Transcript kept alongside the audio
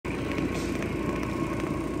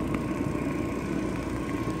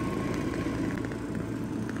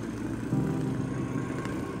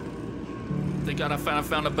Thank God I finally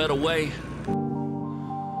found a better way.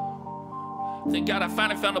 Thank God I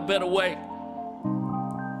finally found a better way.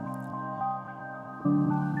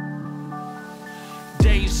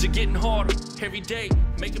 Days are getting harder every day,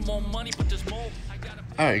 making more money, but there's more.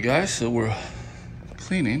 All right, guys, so we're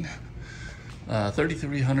cleaning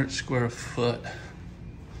 3,300 square foot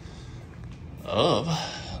of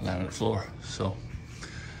laminate floor. So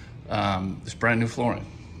it's brand new flooring.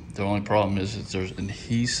 The only problem is that there's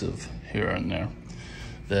adhesive here and there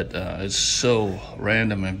that is so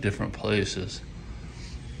random in different places,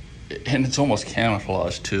 and it's almost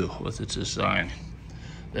camouflaged too with its design.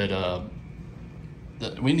 That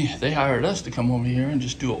they hired us to come over here and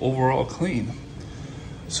just do an overall clean.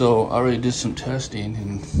 So I already did some testing,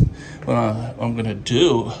 and what I'm gonna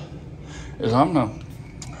do is I'm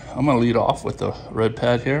gonna lead off with the red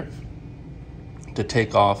pad here to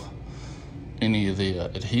take off any of the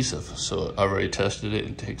adhesive. So I already tested it.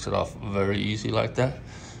 It takes it off very easy like that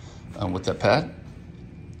with that pad.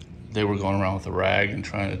 They were going around with a rag and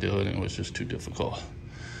trying to do it, and it was just too difficult.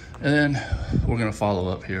 And then we're gonna follow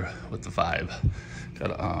up here with the Vibe.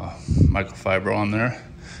 Got a microfiber on there.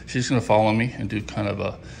 She's gonna follow me and do kind of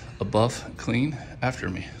a buff clean after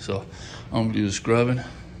me. So I'm gonna do the scrubbing.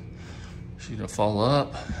 She's gonna follow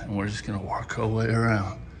up, and we're just gonna work our way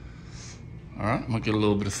around. All right, I'm gonna get a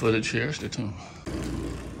little bit of footage here. Stay tuned.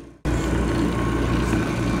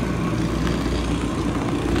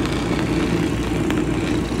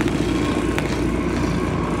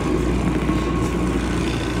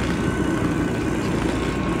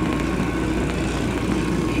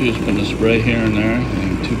 She's just putting a spray here and there,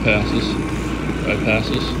 and 2 passes, 5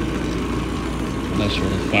 passes. And that's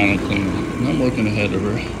sort of final clean. And I'm working ahead of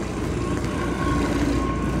her.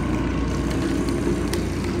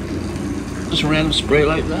 Just a random spray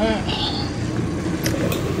like that.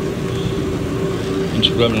 And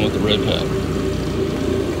scrubbing with the red pad.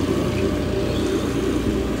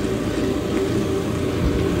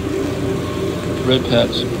 Red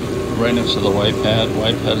pad's right next to the white pad.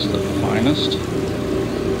 White pad is the finest.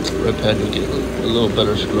 Red pad will get a little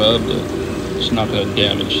better scrubbed. It's not going to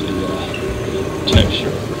damage the texture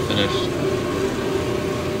or finish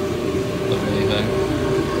of anything.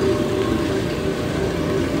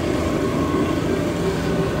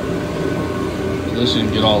 This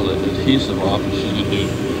can get all the adhesive off, and she's going to do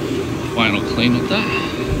final clean with that.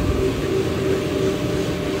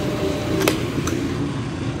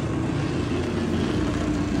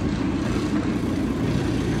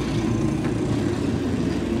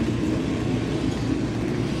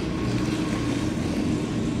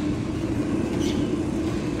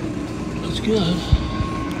 Good.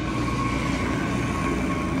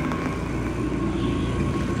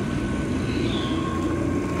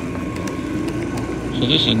 So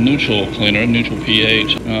this is neutral cleaner, neutral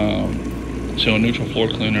pH. So a neutral floor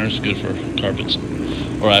cleaner is good for carpets,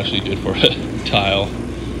 or actually good for tile,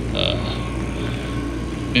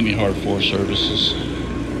 any hard floor surfaces.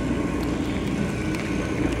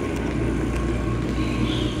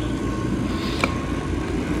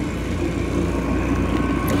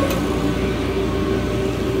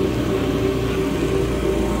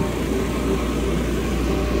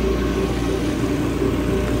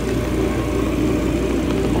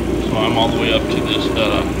 I'm all the way up to this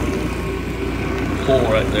hole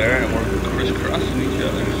right there, and we're crisscrossing each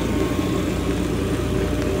other.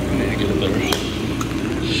 I need to get a better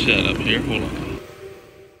setup here. Hold on.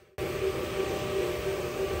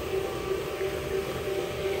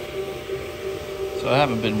 So I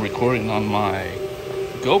haven't been recording on my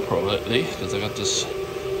GoPro lately because I got this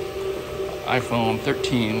iPhone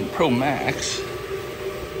 13 Pro Max,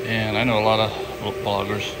 and I know a lot of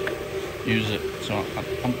bloggers use it, so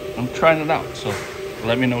I'm trying it out. So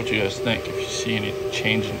let me know what you guys think, if you see any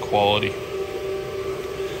change in quality.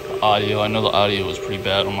 The audio, I know the audio was pretty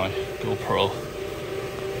bad on my GoPro.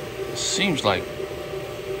 It seems like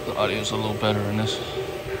the audio is a little better in this.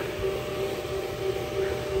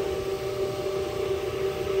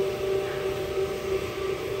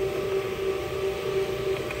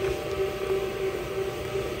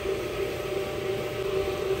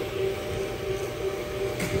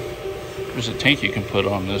 There's a tank you can put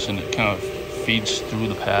on this, and it kind of feeds through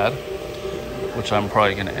the pad, which I'm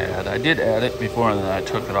probably going to add. I did add it before, and then I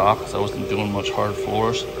took it off because I wasn't doing much hard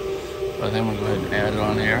floors. But I think I'm going to go ahead and add it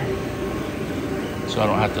on here so I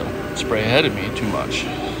don't have to spray ahead of me too much.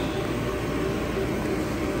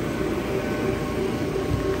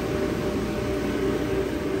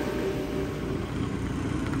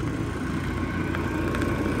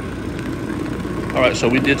 Alright, so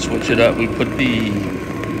we did switch it up. We put the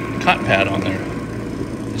cotton pad on there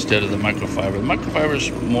instead of the microfiber. The microfiber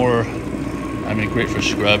is more I mean, great for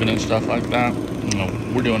scrubbing and stuff like that. You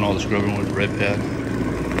know, we're doing all the scrubbing with red pad,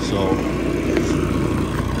 so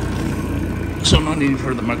no need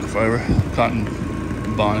for the microfiber. Cotton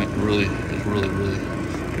bonnet really is really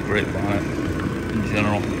a great bonnet in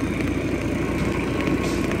general.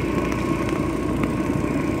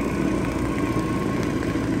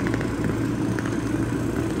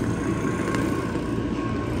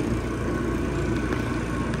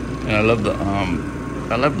 And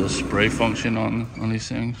I love the spray function on these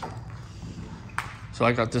things. So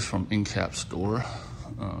I got this from InCap store,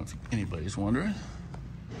 if anybody's wondering.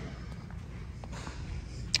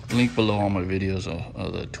 Link below all my videos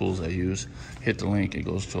of the tools I use. Hit the link, it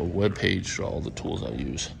goes to a web page for all the tools I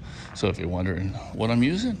use. So if you're wondering what I'm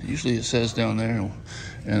using, usually it says down there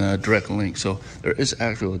and a direct link. So there is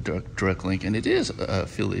actually a direct link, and it is an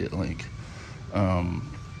affiliate link.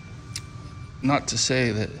 Not to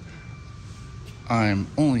say that I'm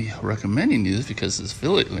only recommending you this because it's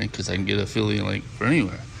affiliate link, because I can get an affiliate link for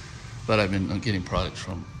anywhere. But I've been getting products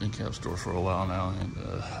from InCap store for a while now, and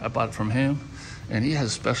I bought it from him, and he has a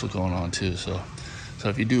special going on too. So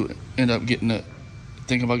if you do end up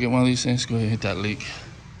thinking about getting one of these things, go ahead and hit that link.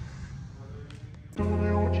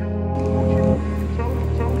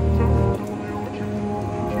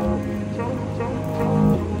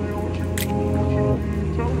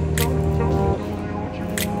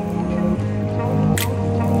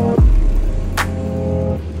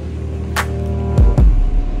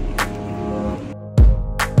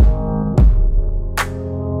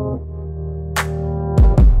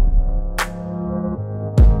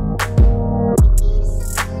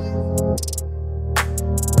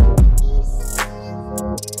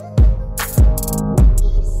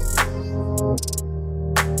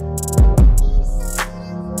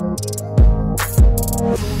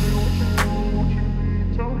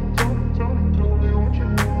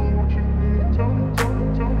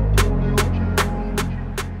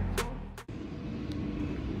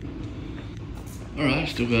 Alright,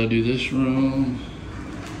 still gotta do this room,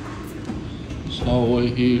 this hallway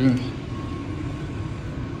here.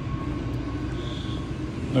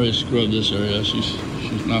 I already scrubbed this area. She's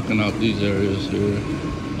knocking out these areas here,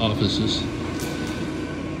 offices.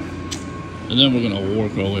 And then we're gonna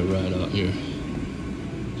work our way right out here.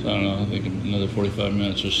 So I don't know, I think in another 45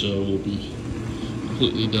 minutes or so we'll be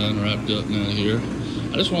completely done, wrapped up now here.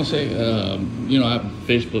 I just want to say, you know, I have a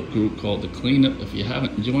Facebook group called The Cleanup. If you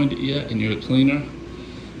haven't joined it yet and you're a cleaner,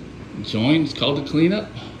 join. It's called The Cleanup.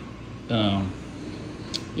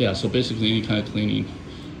 Yeah, so basically any kind of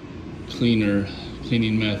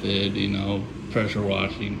cleaning method, you know, pressure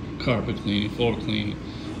washing, carpet cleaning, floor cleaning,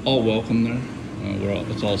 all welcome there.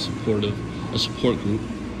 It's all supportive, a support group.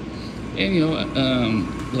 And you know,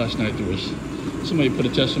 last night there was somebody put a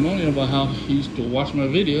testimonial about how he used to watch my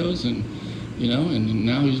videos, and you know, and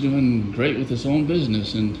now he's doing great with his own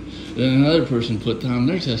business. And then another person put down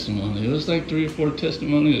their testimony. It was like 3 or 4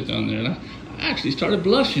 testimonials down there, and I actually started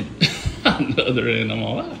blushing on the other end. I'm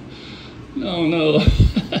all, ah, no.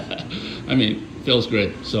 I mean, it feels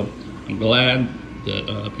great. So I'm glad that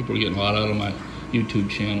people are getting a lot out of my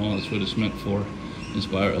YouTube channel. That's what it's meant for.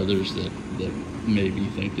 Inspire others that maybe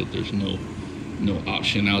think that there's no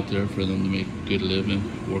option out there for them to make a good living,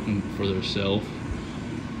 working for themselves,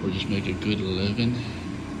 or just make a good living,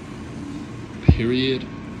 period.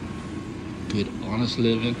 Good, honest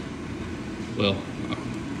living. Well,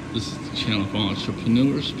 this is the channel for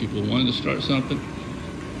entrepreneurs, people wanting to start something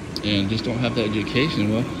and just don't have that education.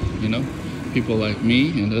 Well, you know, people like me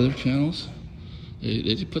and other channels, they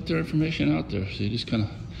just put their information out there. So you just kind of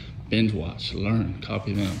binge watch, learn,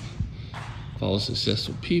 copy them. Follow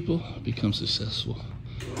successful people, become successful.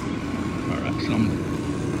 All right, so I'm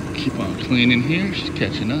gonna keep on cleaning here. She's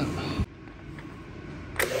catching up.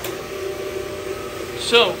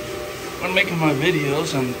 So, when making my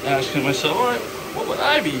videos, I'm asking myself, all right, what would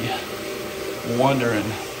I be wondering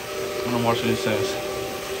when I'm watching these things?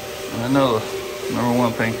 And I know the number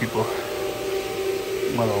one thing people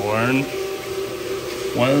want to learn,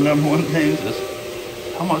 one of the number one things is,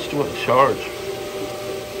 how much do I charge?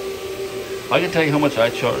 I can tell you how much I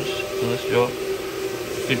charge for this job.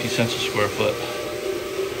 50 cents a square foot.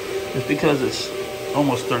 It's because it's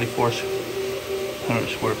almost 3,400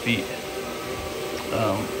 square feet.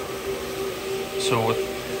 So with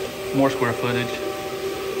more square footage,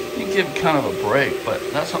 you give kind of a break, but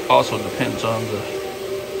that also depends on the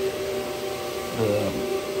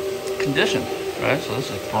condition, right? So this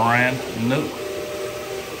is brand new.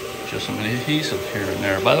 Just some adhesive here and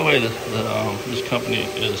there. By the way, this company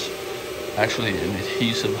is actually an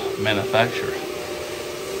adhesive manufacturer.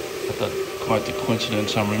 I thought quite the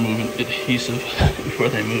coincidence, I'm removing adhesive before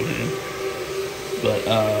they move it in.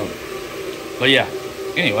 But yeah,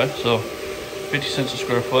 anyway, so 50 cents a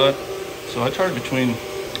square foot. So I charge between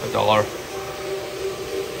 $1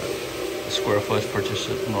 a square foot for just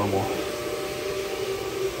a normal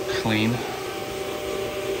clean.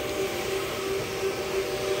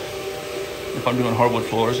 If I'm doing hardwood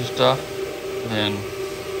floors and stuff, then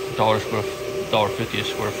 $1.50 a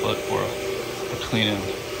square foot for a clean and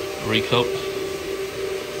recoat.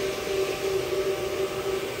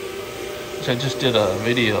 I just did a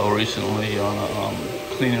video recently on a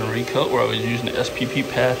clean and recoat where I was using the SPP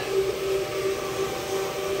pad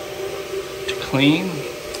to clean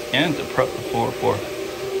and to prep the floor for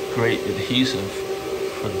great adhesive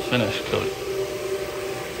for the finish coat.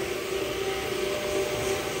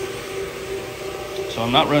 So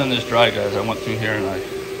I'm not running this dry, guys. I went through here and I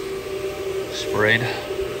sprayed.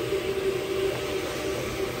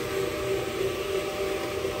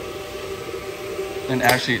 And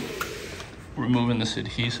actually removing this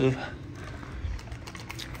adhesive,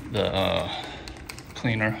 the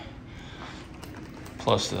cleaner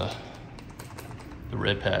plus the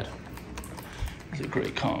red pad is a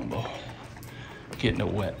great combo. Getting it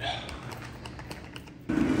wet.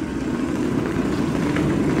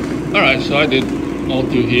 All right, so I did all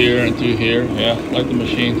through here and through here. Yeah, like the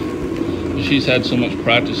machine. She's had so much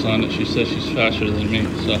practice on it. She says she's faster than me,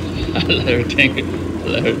 so I let her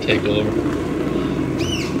take over.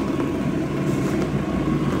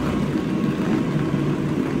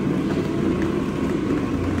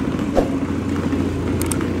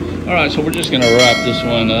 All right, so we're just gonna wrap this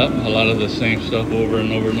one up. A lot of the same stuff over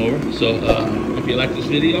and over and over. So if you like this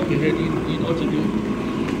video, you know what to do.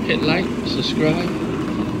 Hit like, subscribe,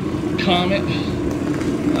 comment,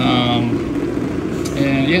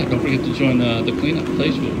 and yeah, don't forget to join the cleanup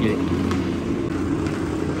Facebook group.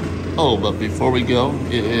 Oh, but before we go,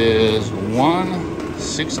 it is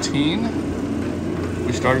 1:16.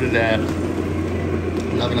 We started at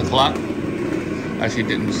 11 o'clock. Actually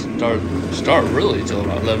didn't start really till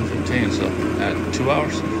about 11:15, so at 2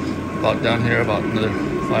 hours. About down here about another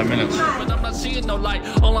 5 minutes. But I'm not seeing no light,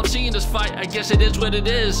 all I'm seeing is fight. I guess it is what it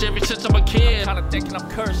is, ever since I'm a kid. Kinda thinking I'm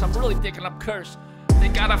cursed, I'm really thinking I'm cursed.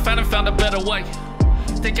 Thank God I finally found a better way.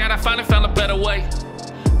 Thank God I finally found a better way.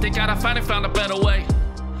 Thank God I finally found a better way.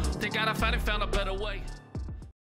 Thank God I finally found a better way.